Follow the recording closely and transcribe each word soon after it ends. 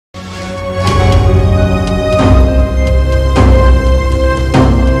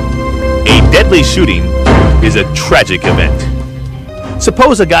deadly shooting is a tragic event.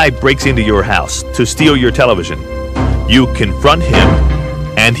 Suppose a guy breaks into your house to steal your television. You confront him,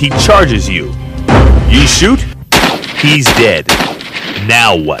 and he charges you. You shoot, he's dead.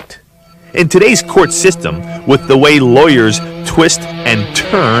 Now what? In today's court system, with the way lawyers twist and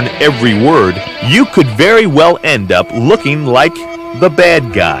turn every word, you could very well end up looking like the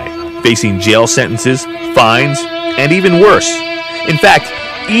bad guy, facing jail sentences, fines, and even worse. In fact,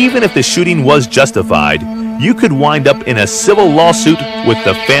 even if the shooting was justified, you could wind up in a civil lawsuit with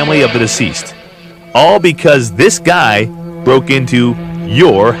the family of the deceased. All because this guy broke into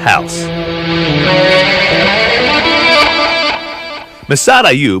your house. Massad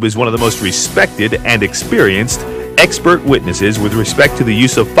Ayoob is one of the most respected and experienced expert witnesses with respect to the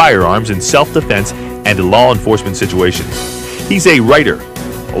use of firearms in self-defense and law enforcement situations. He's a writer,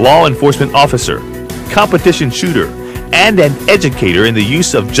 law enforcement officer, competition shooter, and an educator in the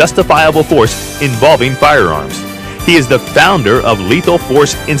use of justifiable force involving firearms. He is the founder of Lethal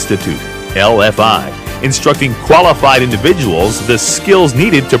Force Institute, LFI, instructing qualified individuals the skills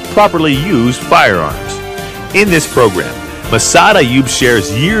needed to properly use firearms. In this program, Massad Ayoob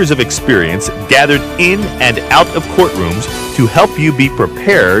shares years of experience gathered in and out of courtrooms to help you be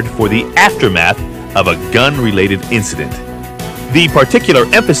prepared for the aftermath of a gun-related incident. The particular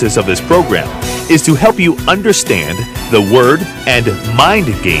emphasis of this program is to help you understand the word and mind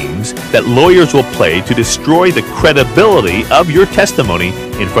games that lawyers will play to destroy the credibility of your testimony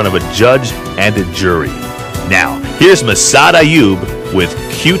in front of a judge and a jury. Now, here's Massad Ayoob with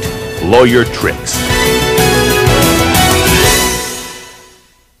cute lawyer tricks.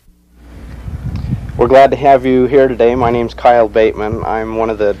 We're glad to have you here today. My name's Kyle Bateman. I'm one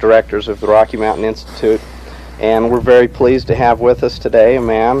of the directors of the Rocky Mountain Institute, and we're very pleased to have with us today a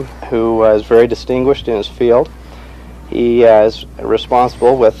man who is very distinguished in his field. He is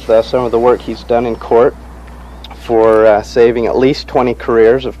responsible with some of the work he's done in court for saving at least 20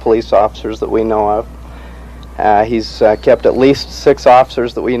 careers of police officers that we know of. He's kept at least 6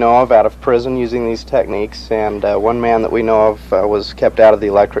 officers that we know of out of prison using these techniques, and one man that we know of was kept out of the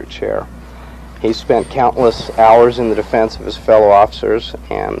electric chair. He's spent countless hours in the defense of his fellow officers,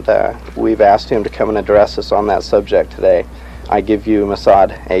 and we've asked him to come and address us on that subject today. I give you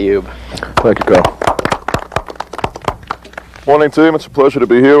Massad Ayoob. Thank you, Kyle. Morning, team. It's a pleasure to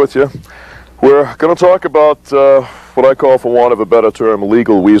be here with you. We're going to talk about what I call, for want of a better term,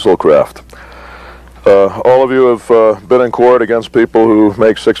 legal weaselcraft. All of you have been in court against people who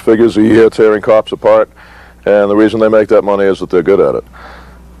make 6 figures a year tearing cops apart, and the reason they make that money is that they're good at it.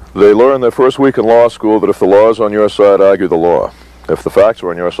 They learn their first week in law school that if the law is on your side, argue the law. If the facts are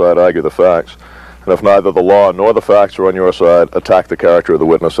on your side, argue the facts. And if neither the law nor the facts are on your side, attack the character of the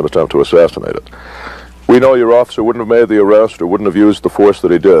witness and attempt to assassinate it. We know your officer wouldn't have made the arrest or wouldn't have used the force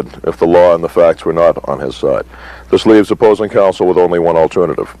that he did if the law and the facts were not on his side. This leaves opposing counsel with only one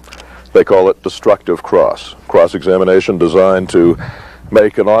alternative. They call it destructive cross-examination designed to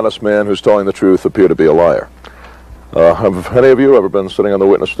make an honest man who's telling the truth appear to be a liar. Have any of you ever been sitting on the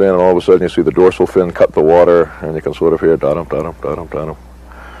witness stand and all of a sudden you see the dorsal fin cut the water and you can sort of hear da-dum, da-dum, da-dum, da-dum?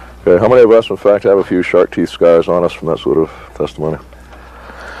 Okay, how many of us in fact have a few shark teeth scars on us from that sort of testimony?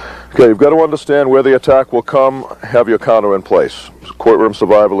 Okay, you've got to understand where the attack will come, have your counter in place. Courtroom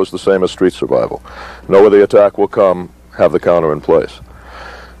survival is the same as street survival. Know where the attack will come, have the counter in place.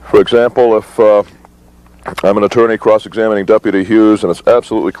 For example, if I'm an attorney cross-examining Deputy Hughes and it's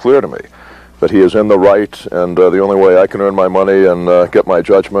absolutely clear to me that he is in the right, and the only way I can earn my money and get my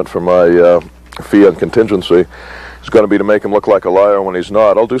judgment for my fee and contingency is going to be to make him look like a liar when he's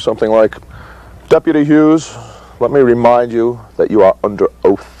not. I'll do something like, Deputy Hughes, let me remind you that you are under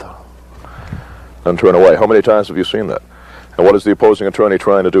oath. And turn away. How many times have you seen that? And what is the opposing attorney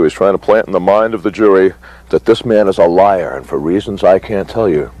trying to do? He's trying to plant in the mind of the jury that this man is a liar, and for reasons I can't tell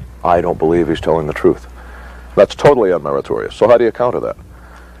you, I don't believe he's telling the truth. That's totally unmeritorious. So how do you counter that?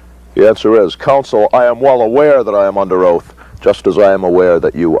 The answer is, counsel, I am well aware that I am under oath, just as I am aware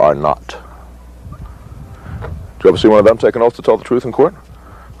that you are not. Do you ever see one of them take an oath to tell the truth in court?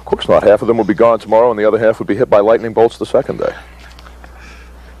 Of course not. Half of them would be gone tomorrow, and the other half would be hit by lightning bolts the second day.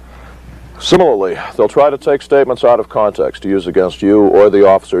 Similarly, they'll try to take statements out of context to use against you or the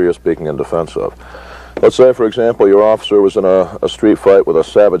officer you're speaking in defense of. Let's say, for example, your officer was in a street fight with a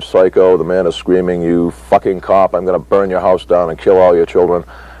savage psycho. The man is screaming, "You fucking cop, I'm going to burn your house down and kill all your children."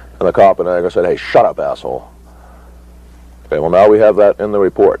 And the cop in anger said, "Hey, shut up, asshole." Okay, well, now we have that in the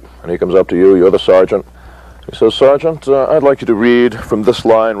report. And he comes up to you, you're the sergeant. He says, "Sergeant, I'd like you to read from this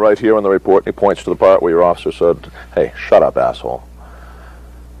line right here in the report." And he points to the part where your officer said, "Hey, shut up, asshole."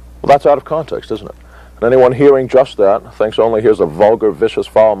 Well, that's out of context, isn't it? And anyone hearing just that thinks only here's a vulgar, vicious,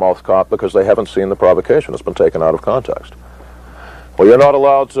 foul-mouthed cop because they haven't seen the provocation. It's been taken out of context. Well, you're not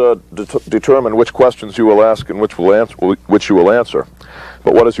allowed to determine which questions you will ask and which you will answer.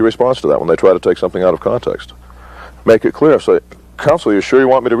 But what is your response to that when they try to take something out of context? Make it clear. Say, counsel, are you sure you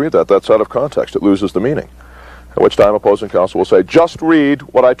want me to read that? That's out of context. It loses the meaning. At which time opposing counsel will say, just read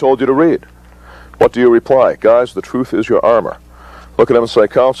what I told you to read. What do you reply? Guys, the truth is your armor. Look at him and say,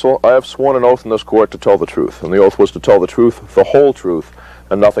 counsel, I have sworn an oath in this court to tell the truth. And the oath was to tell the truth, the whole truth,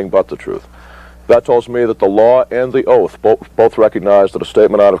 and nothing but the truth. That tells me that the law and the oath both recognize that a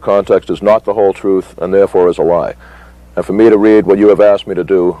statement out of context is not the whole truth and therefore is a lie. And for me to read what you have asked me to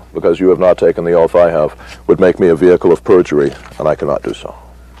do, because you have not taken the oath I have, would make me a vehicle of perjury, and I cannot do so.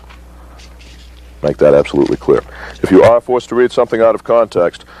 Make that absolutely clear. If you are forced to read something out of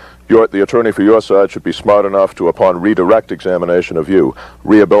context, the attorney for your side should be smart enough to, upon redirect examination of you,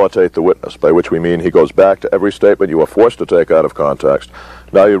 rehabilitate the witness, by which we mean he goes back to every statement you are forced to take out of context.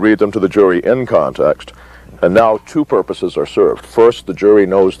 Now you read them to the jury in context, and now two purposes are served. First, the jury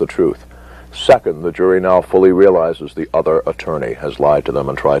knows the truth. Second, the jury now fully realizes the other attorney has lied to them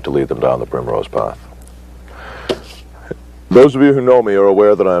and tried to lead them down the primrose path. Those of you who know me are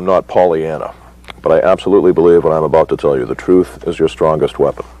aware that I am not Pollyanna, but I absolutely believe what I'm about to tell you. The truth is your strongest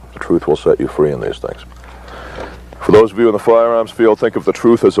weapon. The truth will set you free in these things. For those of you in the firearms field, think of the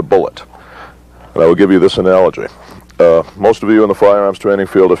truth as a bullet. And I will give you this analogy. Most of you in the firearms training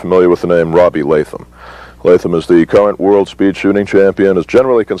field are familiar with the name Robbie Latham. Latham is the current world speed shooting champion, is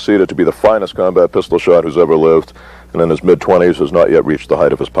generally conceded to be the finest combat pistol shot who's ever lived, and in his mid-20s has not yet reached the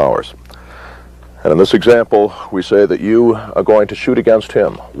height of his powers. And in this example, we say that you are going to shoot against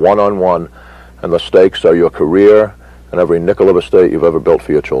him, one-on-one, and the stakes are your career and every nickel of estate you've ever built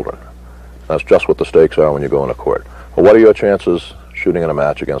for your children. That's just what the stakes are when you go into court. Well, what are your chances shooting in a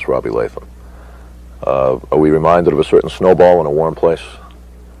match against Robbie Latham? Are we reminded of a certain snowball in a warm place?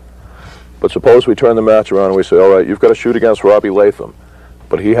 But suppose we turn the match around and we say, all right, you've got to shoot against Robbie Latham,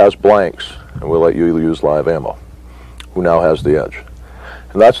 but he has blanks, and we'll let you use live ammo. Who now has the edge?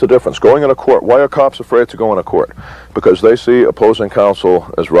 And that's the difference. Going into court, why are cops afraid to go into court? Because they see opposing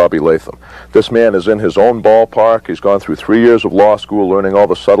counsel as Robbie Latham. This man is in his own ballpark. He's gone through 3 years of law school learning all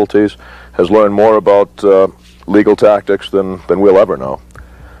the subtleties, has learned more about legal tactics than we'll ever know.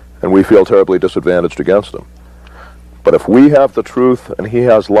 And we feel terribly disadvantaged against him. But if we have the truth and he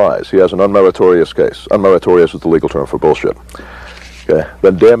has lies, he has an unmeritorious case. Unmeritorious is the legal term for bullshit. Okay,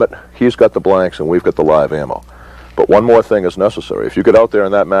 then damn it, he's got the blanks and we've got the live ammo. But one more thing is necessary. If you get out there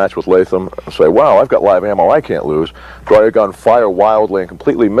in that match with Latham and say, wow, I've got live ammo, I can't lose, draw your gun, fire wildly, and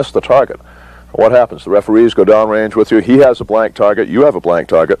completely miss the target, what happens? The referees go downrange with you. He has a blank target. You have a blank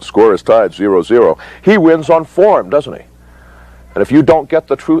target. Score is tied 0-0. He wins on form, doesn't he? And if you don't get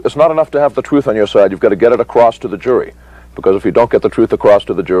the truth, it's not enough to have the truth on your side. You've got to get it across to the jury. Because if you don't get the truth across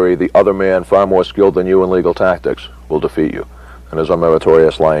to the jury, the other man, far more skilled than you in legal tactics, will defeat you. And his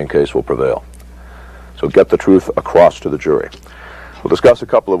unmeritorious lying case will prevail. So get the truth across to the jury. We'll discuss a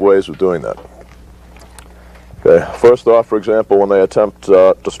couple of ways of doing that. Okay. First off, for example, when they attempt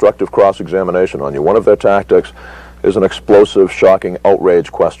destructive cross-examination on you, one of their tactics is an explosive, shocking, outrage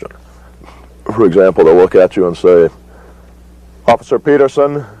question. For example, they'll look at you and say, Officer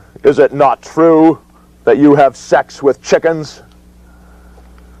Peterson, is it not true that you have sex with chickens?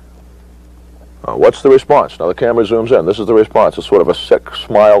 What's the response? Now the camera zooms in. This is the response. It's sort of a sick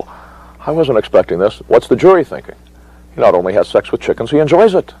smile. I wasn't expecting this. What's the jury thinking? He not only has sex with chickens, he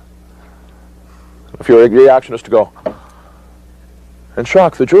enjoys it. If your reaction is to go in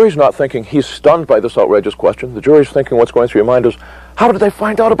shock, the jury's not thinking he's stunned by this outrageous question. The jury's thinking what's going through your mind is, how did they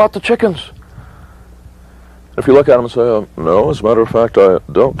find out about the chickens? If you look at him and say, no, as a matter of fact, I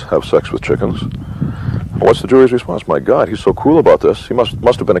don't have sex with chickens. What's the jury's response? My God, he's so cool about this. He must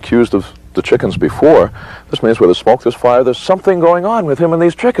have been accused of the chickens before. This means where there's smoke, there's fire, there's something going on with him and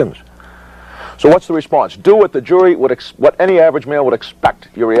these chickens. So what's the response? Do what the jury would, what any average man would expect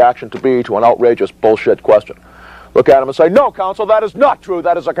your reaction to be to an outrageous bullshit question. Look at him and say, no, counsel, that is not true.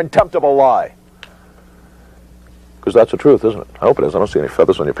 That is a contemptible lie. Because that's the truth, isn't it? I hope it is. I don't see any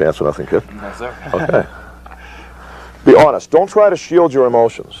feathers on your pants or nothing, kid. No, sir. Okay. Be honest. Don't try to shield your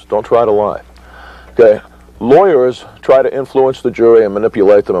emotions. Don't try to lie. Okay. Lawyers try to influence the jury and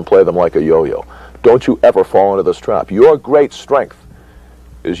manipulate them and play them like a yo-yo. Don't you ever fall into this trap. Your great strength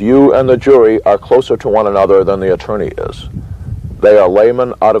is you and the jury are closer to one another than the attorney is. They are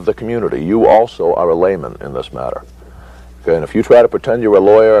laymen out of the community. You also are a layman in this matter. Okay, and if you try to pretend you're a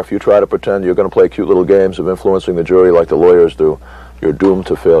lawyer, if you try to pretend you're going to play cute little games of influencing the jury like the lawyers do, you're doomed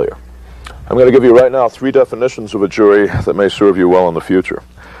to failure. I'm going to give you right now 3 definitions of a jury that may serve you well in the future.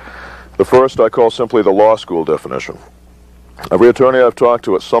 The first I call simply the law school definition. Every attorney I've talked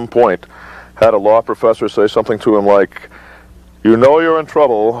to at some point had a law professor say something to him like, "You know you're in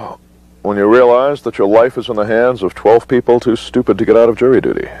trouble when you realize that your life is in the hands of 12 people too stupid to get out of jury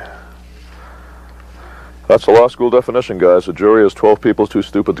duty." That's the law school definition, guys. A jury is 12 people too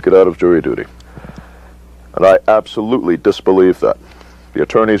stupid to get out of jury duty. And I absolutely disbelieve that. The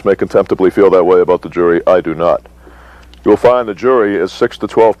attorneys may contemptibly feel that way about the jury. I do not. You'll find the jury is 6 to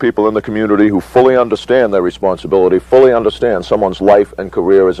 12 people in the community who fully understand their responsibility, fully understand someone's life and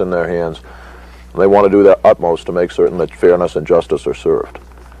career is in their hands. And they want to do their utmost to make certain that fairness and justice are served.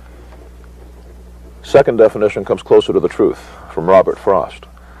 Second definition comes closer to the truth, from Robert Frost.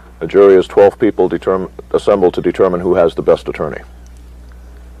 A jury is 12 people assembled to determine who has the best attorney.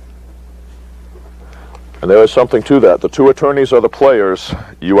 And there is something to that. The two attorneys are the players,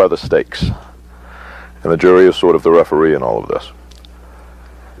 you are the stakes. And the jury is sort of the referee in all of this.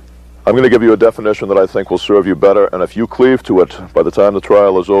 I'm going to give you a definition that I think will serve you better, and if you cleave to it, by the time the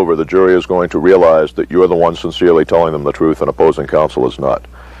trial is over, the jury is going to realize that you're the one sincerely telling them the truth and opposing counsel is not.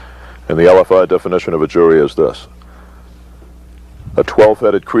 And the LFI definition of a jury is this: a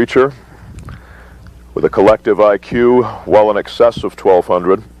 12-headed creature with a collective IQ well in excess of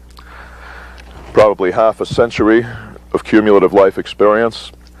 1,200, probably half a century of cumulative life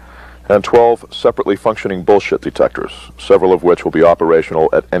experience, and 12 separately functioning bullshit detectors, several of which will be operational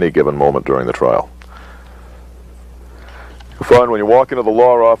at any given moment during the trial. You'll find when you walk into the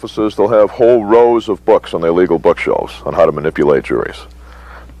law offices, they'll have whole rows of books on their legal bookshelves on how to manipulate juries.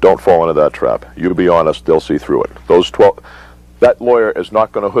 Don't fall into that trap. You be honest, they'll see through it. That lawyer is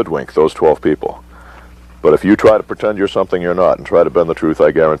not going to hoodwink those 12 people. But if you try to pretend you're something you're not and try to bend the truth,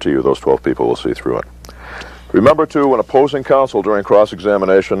 I guarantee you those 12 people will see through it. Remember, too, when opposing counsel during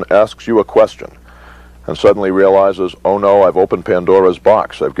cross-examination asks you a question and suddenly realizes, oh no, I've opened Pandora's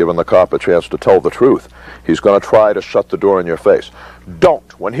box, I've given the cop a chance to tell the truth, he's going to try to shut the door in your face.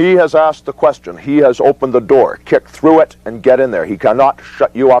 Don't. When he has asked the question, he has opened the door. Kick through it and get in there. He cannot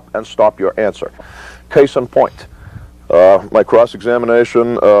shut you up and stop your answer. Case in point. My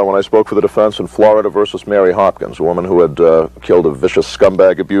cross-examination when I spoke for the defense in Florida versus Mary Hopkins, a woman who had killed a vicious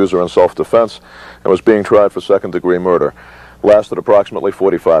scumbag abuser in self-defense and was being tried for second-degree murder, lasted approximately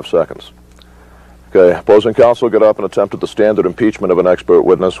 45 seconds. Okay, opposing counsel got up and attempted the standard impeachment of an expert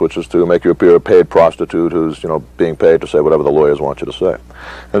witness, which is to make you appear a paid prostitute who's, being paid to say whatever the lawyers want you to say.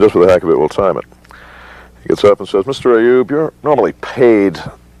 And just for the heck of it, we'll time it. He gets up and says, "Mr. Ayoob, you're normally paid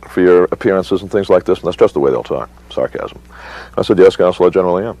for your appearances and things like this," and that's just the way they'll talk. Sarcasm. I said, "Yes, counsel, I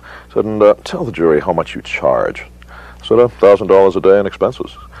generally am." He said, "And tell the jury how much you charge." I said, $1,000 a day in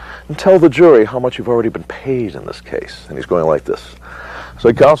expenses. "And tell the jury how much you've already been paid in this case." And he's going like this. I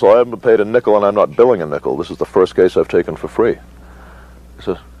said, "Counsel, I haven't been paid a nickel and I'm not billing a nickel. This is the first case I've taken for free." He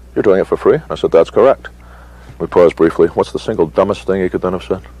says, "You're doing it for free?" I said, "That's correct." We paused briefly. What's the single dumbest thing he could then have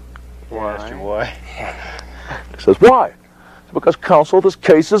said? Why? He says, "Why?" "Because, counsel, this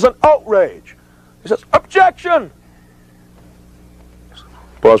case is an outrage." He says, "Objection!"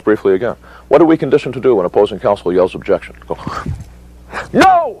 Pause briefly again. What are we conditioned to do when opposing counsel yells objection? Go,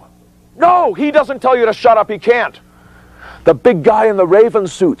 "No! No! He doesn't tell you to shut up, he can't. The big guy in the raven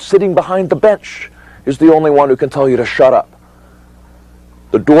suit sitting behind the bench is the only one who can tell you to shut up.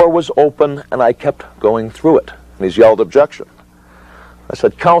 The door was open and I kept going through it." And he's yelled objection. I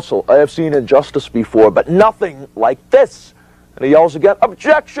said, "Counsel, I have seen injustice before, but nothing like this." And he yells again,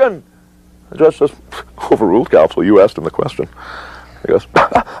 "Objection!" The judge says, "Overruled, counsel. You asked him the question." He goes,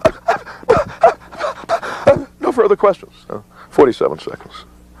 "No further questions." 47 seconds.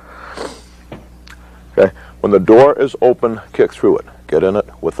 Okay, when the door is open, kick through it. Get in it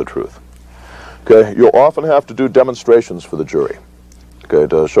with the truth. Okay, you'll often have to do demonstrations for the jury, okay,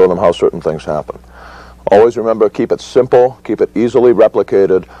 to show them how certain things happen. Always remember, keep it simple, keep it easily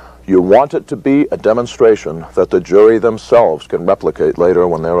replicated. You want it to be a demonstration that the jury themselves can replicate later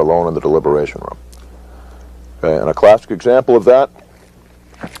when they're alone in the deliberation room. Okay, and a classic example of that,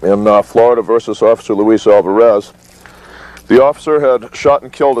 in Florida versus Officer Luis Alvarez, the officer had shot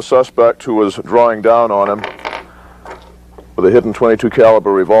and killed a suspect who was drawing down on him with a hidden .22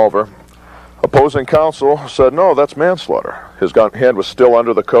 caliber revolver. Opposing counsel said, "No, that's manslaughter. His hand was still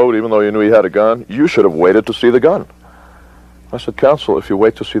under the coat even though you knew he had a gun. You should have waited to see the gun." I said, "Counsel, if you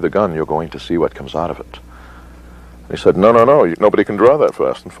wait to see the gun, you're going to see what comes out of it." He said, No, nobody can draw that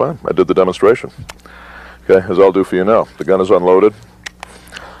fast." And fine, I did the demonstration. Okay, as I'll do for you now. The gun is unloaded.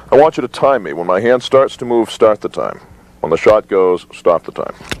 I want you to time me. When my hand starts to move, start the time. When the shot goes, stop the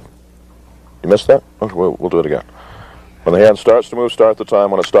time. You missed that? Okay, we'll do it again. When the hand starts to move, start the time.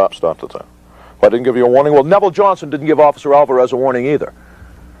 When it stops, stop the time. Well, I didn't give you a warning. Well, Neville Johnson didn't give Officer Alvarez a warning either.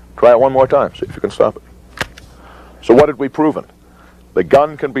 Try it one more time, see if you can stop it. So what had we proven? The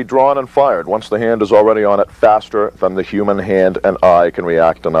gun can be drawn and fired once the hand is already on it faster than the human hand and eye can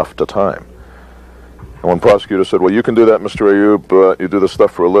react enough to time. And when prosecutor said, well, you can do that, Mr. Ayoob, you do this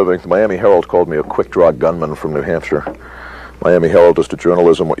stuff for a living, the Miami Herald called me a quick-draw gunman from New Hampshire. Miami Herald is to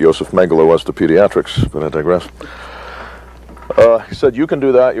journalism what Joseph Mengele was to pediatrics, but I digress. He said, you can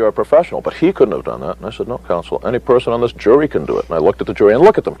do that, you're a professional, but he couldn't have done that. And I said, no, counsel, any person on this jury can do it. And I looked at the jury, and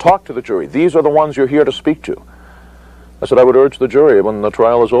look at them, talk to the jury. These are the ones you're here to speak to. I said, I would urge the jury, when the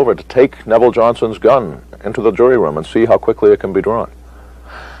trial is over, to take Neville Johnson's gun into the jury room and see how quickly it can be drawn.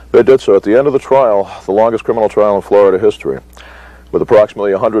 They did so. At the end of the trial, the longest criminal trial in Florida history, with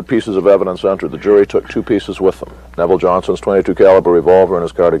approximately 100 pieces of evidence entered, the jury took 2 pieces with them, Neville Johnson's .22 caliber revolver and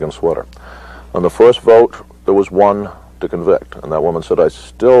his cardigan sweater. On the first vote, there was 1 to convict, and that woman said, I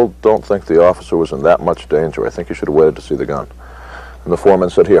still don't think the officer was in that much danger. I think you should have waited to see the gun. And the foreman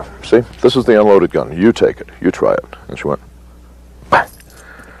said, here, see, this is the unloaded gun. You take it. You try it. And she went, bang.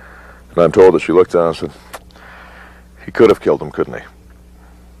 And I'm told that she looked down and said, he could have killed him, couldn't he?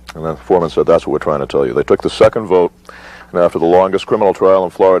 And then the foreman said, that's what we're trying to tell you. They took the second vote, and after the longest criminal trial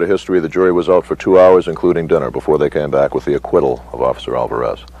in Florida history, the jury was out for 2 hours, including dinner, before they came back with the acquittal of Officer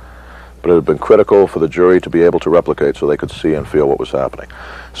Alvarez. But it had been critical for the jury to be able to replicate so they could see and feel what was happening.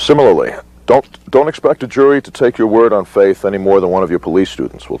 Similarly, don't expect a jury to take your word on faith any more than one of your police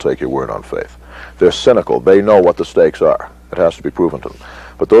students will take your word on faith. They're cynical. They know what the stakes are. It has to be proven to them.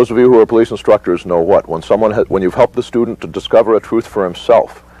 But those of you who are police instructors know what? When you've helped the student to discover a truth for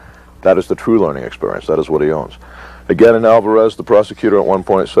himself, that is the true learning experience. That is what he owns. Again, in Alvarez, the prosecutor at one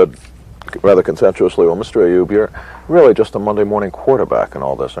point said, rather contemptuously, well, Mr. Ayoob, you're really just a Monday morning quarterback in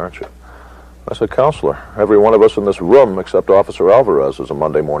all this, aren't you? I said, Counselor, every one of us in this room except Officer Alvarez is a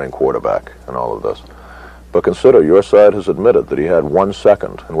Monday morning quarterback in all of this. But consider, your side has admitted that he had 1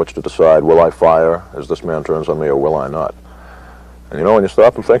 second in which to decide, will I fire as this man turns on me or will I not? And you know, when you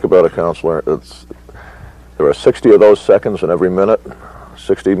stop and think about it, Counselor, there are 60 of those seconds in every minute,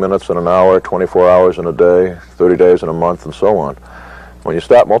 60 minutes in an hour, 24 hours in a day, 30 days in a month, and so on. When you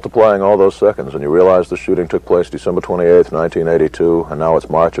start multiplying all those seconds and you realize the shooting took place December 28th, 1982, and now it's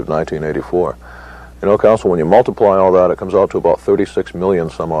March of 1984, you know, Counsel, when you multiply all that, it comes out to about 36 million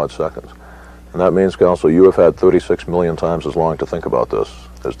some odd seconds. And that means, Counsel, you have had 36 million times as long to think about this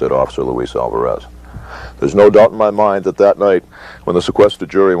as did Officer Luis Alvarez. There's no doubt in my mind that that night, when the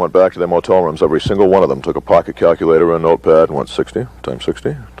sequestered jury went back to their motel rooms, every single one of them took a pocket calculator and a notepad and went 60 times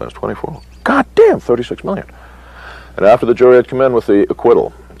 60 times 24. God damn, 36 million. And after the jury had come in with the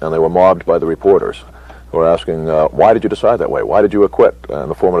acquittal, and they were mobbed by the reporters, who were asking, why did you decide that way? Why did you acquit?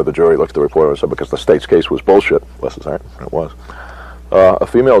 And the foreman of the jury looked at the reporter and said, because the state's case was bullshit. Bless his heart, it was. A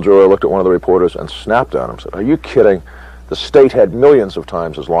female juror looked at one of the reporters and snapped at him and said, are you kidding? The state had millions of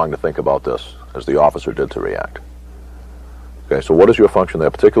times as long to think about this as the officer did to react. Okay, so what is your function there,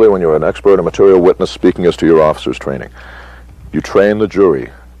 particularly when you're an expert, a material witness speaking as to your officer's training? You train the jury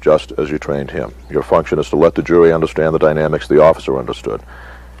just as you trained him. Your function is to let the jury understand the dynamics the officer understood,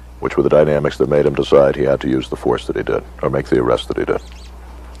 which were the dynamics that made him decide he had to use the force that he did, or make the arrest that he did.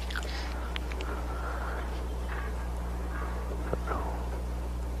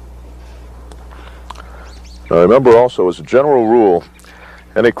 Now remember also, as a general rule,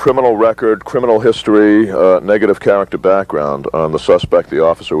 any criminal record, criminal history, negative character background on the suspect the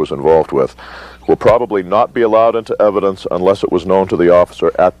officer was involved with will probably not be allowed into evidence unless it was known to the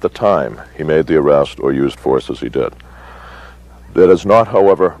officer at the time he made the arrest or used force as he did. That is not,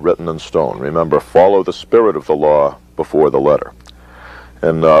 however, written in stone. Remember, follow the spirit of the law before the letter.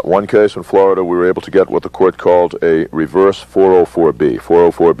 In one case in Florida, we were able to get what the court called a reverse 404B.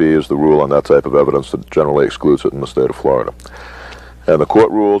 404B is the rule on that type of evidence that generally excludes it in the state of Florida. And the court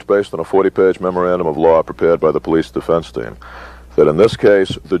ruled, based on a 40-page memorandum of law prepared by the police defense team, that in this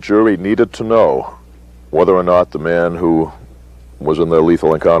case, the jury needed to know whether or not the man who was in their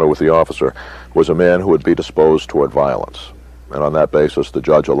lethal encounter with the officer was a man who would be disposed toward violence. And on that basis, the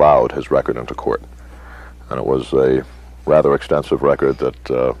judge allowed his record into court. And it was a rather extensive record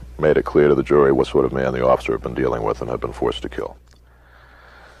that made it clear to the jury what sort of man the officer had been dealing with and had been forced to kill.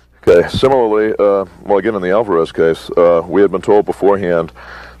 Okay, similarly, well, again, in the Alvarez case, we had been told beforehand,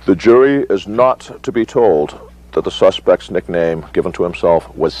 the jury is not to be told that the suspect's nickname given to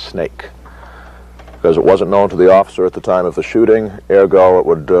himself was Snake, because it wasn't known to the officer at the time of the shooting, ergo it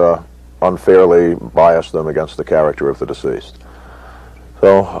would unfairly bias them against the character of the deceased.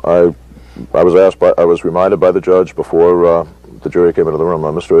 So I was reminded by the judge before the jury came into the room,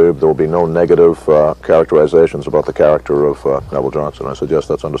 Mr. Ayoob, there will be no negative characterizations about the character of Neville Johnson. I said, yes,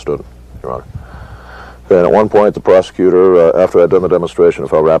 that's understood, Your Honor. And at one point, the prosecutor, after I'd done the demonstration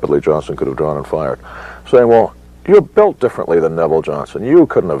of how rapidly Johnson could have drawn and fired, saying, well, you're built differently than Neville Johnson. You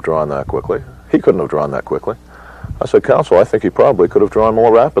couldn't have drawn that quickly. He couldn't have drawn that quickly. I said, counsel, I think he probably could have drawn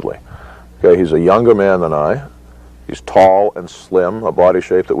more rapidly. Okay, he's a younger man than I. He's tall and slim, a body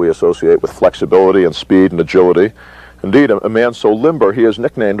shape that we associate with flexibility and speed and agility. Indeed, a man so limber, he has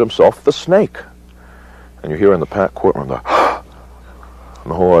nicknamed himself the Snake. And you hear in the packed courtroom the and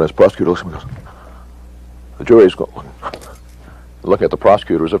the whole audience, prosecutor looks at me and goes, the jury's looking at the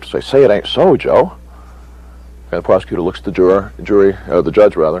prosecutor as if to say it ain't so, Joe. And the prosecutor looks at the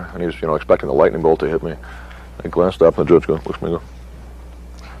judge rather, and he's, expecting the lightning bolt to hit me. I glanced up and the judge looks at me and goes,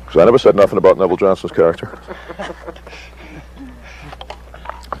 because I never said nothing about Neville Johnson's character.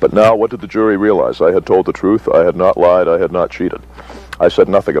 But now, what did the jury realize? I had told the truth, I had not lied, I had not cheated. I said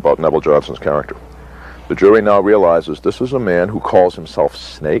nothing about Neville Johnson's character. The jury now realizes this is a man who calls himself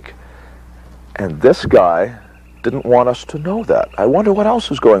Snake, and this guy didn't want us to know that. I wonder what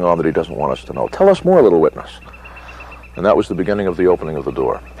else is going on that he doesn't want us to know. Tell us more, little witness. And that was the beginning of the opening of the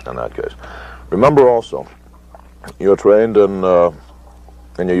door in that case. Remember also, you're trained in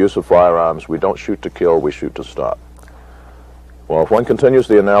your use of firearms. We don't shoot to kill, we shoot to stop. Well, if one continues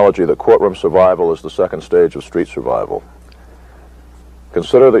the analogy that courtroom survival is the second stage of street survival,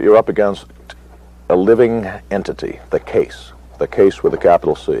 consider that you're up against a living entity, the case with a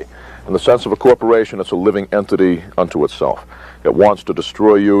capital C. In the sense of a corporation, it's a living entity unto itself. It wants to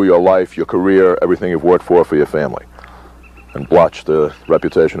destroy you, your life, your career, everything you've worked for your family, and blotch the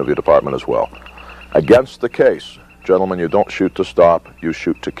reputation of your department as well. Against the case, gentlemen, you don't shoot to stop, you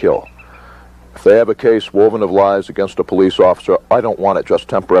shoot to kill. If they have a case woven of lies against a police officer, I don't want it just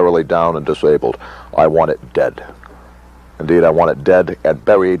temporarily down and disabled. I want it dead. Indeed, I want it dead and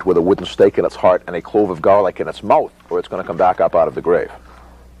buried with a wooden stake in its heart and a clove of garlic in its mouth, or it's going to come back up out of the grave.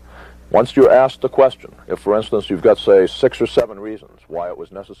 Once you're asked the question, if, for instance, you've got, say, 6 or 7 reasons why it was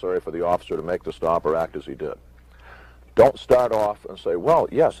necessary for the officer to make the stop or act as he did, don't start off and say, well,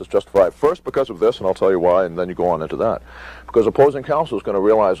 yes, it's justified. First, because of this, and I'll tell you why, and then you go on into that. Because opposing counsel is going to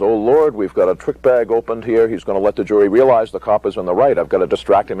realize, oh, Lord, we've got a trick bag opened here. He's going to let the jury realize the cop is in the right. I've got to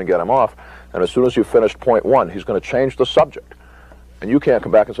distract him and get him off. And as soon as you've finished point 1, he's going to change the subject. And you can't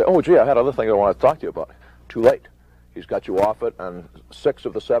come back and say, oh, gee, I had other things I wanted to talk to you about. Too late. He's got you off it, and 6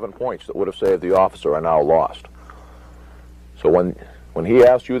 of the 7 points that would have saved the officer are now lost. So when he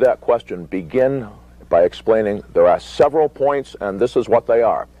asks you that question, begin by explaining there are several points, and this is what they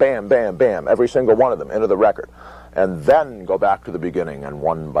are. Bam, bam, bam, every single one of them into the record. And then go back to the beginning and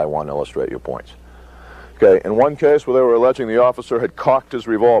one by one illustrate your points. Okay, in one case where they were alleging the officer had cocked his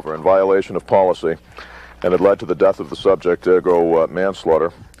revolver in violation of policy and had led to the death of the subject, ergo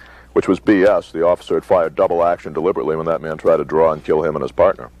manslaughter, which was BS. The officer had fired double action deliberately when that man tried to draw and kill him and his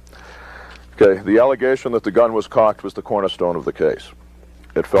partner. Okay, the allegation that the gun was cocked was the cornerstone of the case.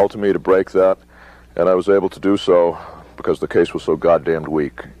 It fell to me to break that, and I was able to do so because the case was so goddamned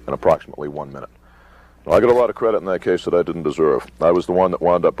weak in approximately 1 minute. Now, I got a lot of credit in that case that I didn't deserve. I was the one that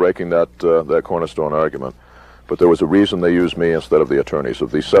wound up breaking that cornerstone argument, but there was a reason they used me instead of the attorneys.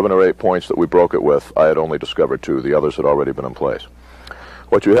 Of the 7 or 8 points that we broke it with, I had only discovered 2. The others had already been in place.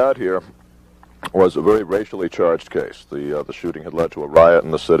 What you had here was a very racially charged case. The shooting had led to a riot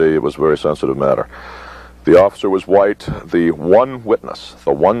in the city. It was a very sensitive matter. The officer was white. The one witness,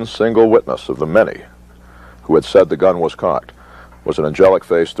 the one single witness of the many who had said the gun was cocked, was an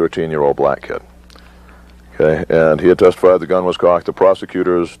angelic-faced 13-year-old black kid. Okay, and he had testified the gun was cocked. The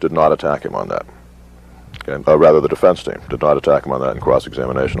prosecutors did not attack him on that. Okay, rather, the defense team did not attack him on that in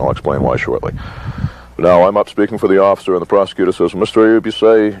cross-examination. I'll explain why shortly. Now, I'm up speaking for the officer, and the prosecutor says, Mr. Ayoob, you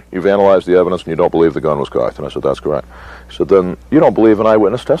say you've analyzed the evidence and you don't believe the gun was cocked. And I said, that's correct. He said, then you don't believe in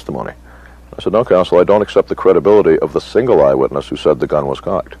eyewitness testimony. I said, no, counsel, I don't accept the credibility of the single eyewitness who said the gun was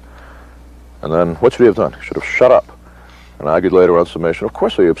cocked. And then, what should he have done? He should have shut up. And I argued later on summation, of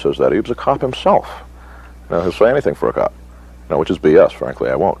course Ayoob says that. Ayoob a cop himself. Now, he'll say anything for a cop. Now, which is BS, frankly,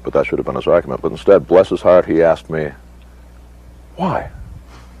 I won't. But that should have been his argument. But instead, bless his heart, he asked me, why?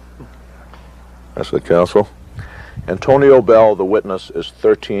 I said, counsel, Antonio Bell, the witness, is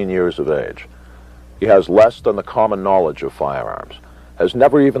 13 years of age. He has less than the common knowledge of firearms, has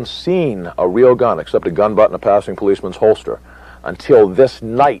never even seen a real gun except a gun butt in a passing policeman's holster until this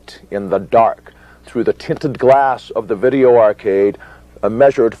night in the dark, through the tinted glass of the video arcade,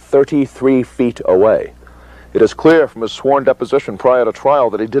 measured 33 feet away. It is clear from his sworn deposition prior to trial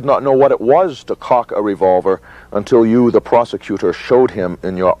that he did not know what it was to cock a revolver until you, the prosecutor, showed him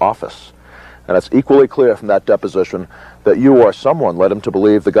in your office. And it's equally clear from that deposition that you or someone led him to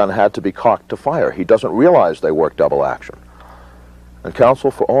believe the gun had to be cocked to fire. He doesn't realize they work double action. And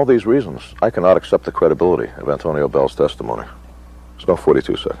counsel, for all these reasons, I cannot accept the credibility of Antonio Bell's testimony. There's no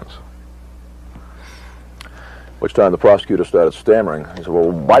 42 seconds. Which time the prosecutor started stammering. He said, well,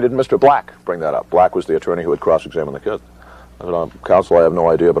 why didn't Mr. Black bring that up? Black was the attorney who had cross-examined the kid. I said, counsel, I have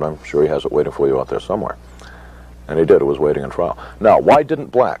no idea, but I'm sure he has it waiting for you out there somewhere. And he did. It was waiting in trial. Now, why didn't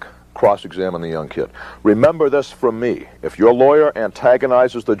Black cross-examine the young kid? Remember this from me. If your lawyer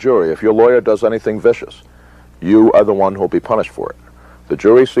antagonizes the jury, if your lawyer does anything vicious, you are the one who will be punished for it. The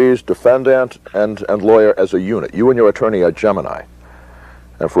jury sees defendant and lawyer as a unit. You and your attorney are Gemini.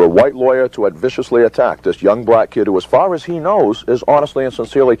 And for a white lawyer to have viciously attacked this young black kid who, as far as he knows, is honestly and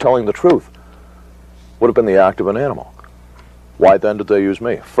sincerely telling the truth, would have been the act of an animal. Why then did they use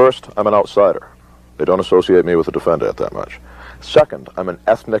me? First, I'm an outsider. They don't associate me with the defendant that much. Second, I'm an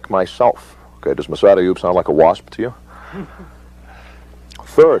ethnic myself. Okay, does Massad Ayoob sound like a wasp to you?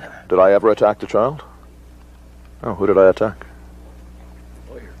 Third, did I ever attack the child? Oh, who did I attack?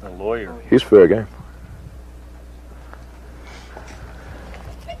 A lawyer. He's fair game.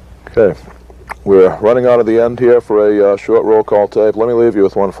 Okay, we're running out of the end here for a short roll call tape. Let me leave you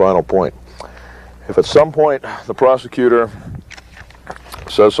with one final point. If at some point the prosecutor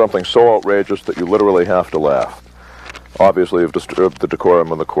says something so outrageous that you literally have to laugh, obviously you've disturbed the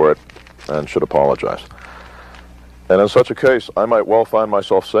decorum of the court and should apologize. And in such a case, I might well find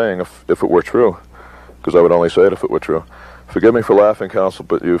myself saying, if it were true, because I would only say it if it were true, forgive me for laughing, counsel,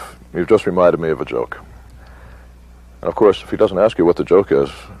 but you've just reminded me of a joke. And of course, if he doesn't ask you what the joke is,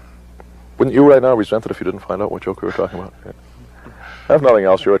 wouldn't you right now resent it if you didn't find out what joke we were talking about? Yeah. If nothing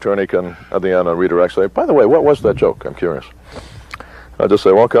else, your attorney can, at the end, redirect, say, by the way, what was that joke? I'm curious. I'll just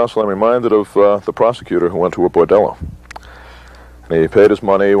say, well, counsel, I'm reminded of the prosecutor who went to a bordello. And he paid his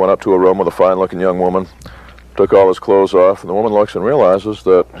money, went up to a room with a fine-looking young woman, took all his clothes off, and the woman looks and realizes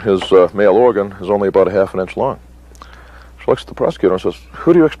that his male organ is only about a half an inch long. She looks at the prosecutor and says,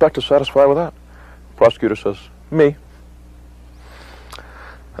 who do you expect to satisfy with that? The prosecutor says, me.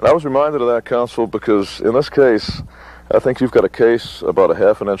 And I was reminded of that, counsel, because in this case, I think you've got a case about a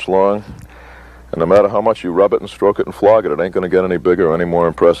half an inch long, and no matter how much you rub it and stroke it and flog it, it ain't going to get any bigger or any more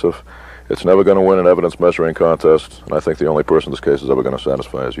impressive. It's never going to win an evidence measuring contest, and I think the only person this case is ever going to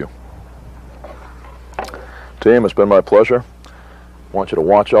satisfy is you. Team, it's been my pleasure. I want you to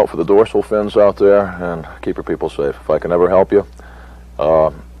watch out for the dorsal fins out there and keep your people safe. If I can ever help you,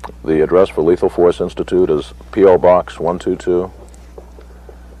 the address for Lethal Force Institute is P.O. Box 122,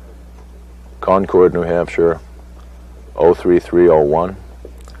 Concord, New Hampshire, 03301.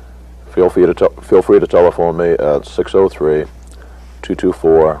 Feel free to telephone me at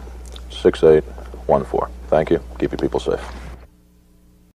 603-224-6814. Thank you. Keep your people safe.